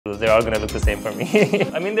They're all gonna look the same for me.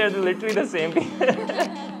 I mean, they're literally the same.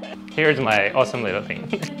 Here's my awesome little thing.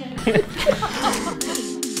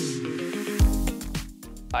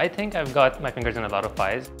 I think I've got my fingers in a lot of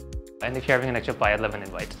pies. And if you're having an extra pie, I'd love an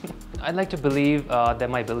invite. I'd like to believe that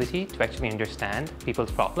my ability to actually understand people's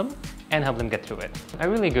problem and help them get through it. A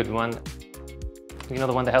really good one, you know,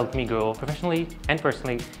 the one that helped me grow professionally and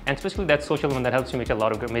personally, and especially that social one that helps you make a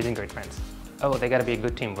lot of amazing, great friends. Oh, they gotta be a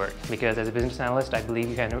good teamwork, because as a business analyst, I believe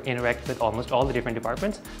you can interact with almost all the different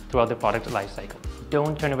departments throughout the product lifecycle.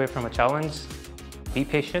 Don't turn away from a challenge, be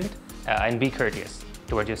patient, and be courteous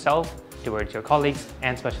towards yourself, towards your colleagues,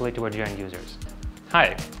 and especially towards your end users.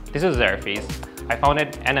 Hi, this is Uzair Hafeez. I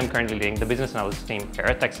founded and I'm currently leading the business analysis team here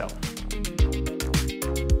at tkxel.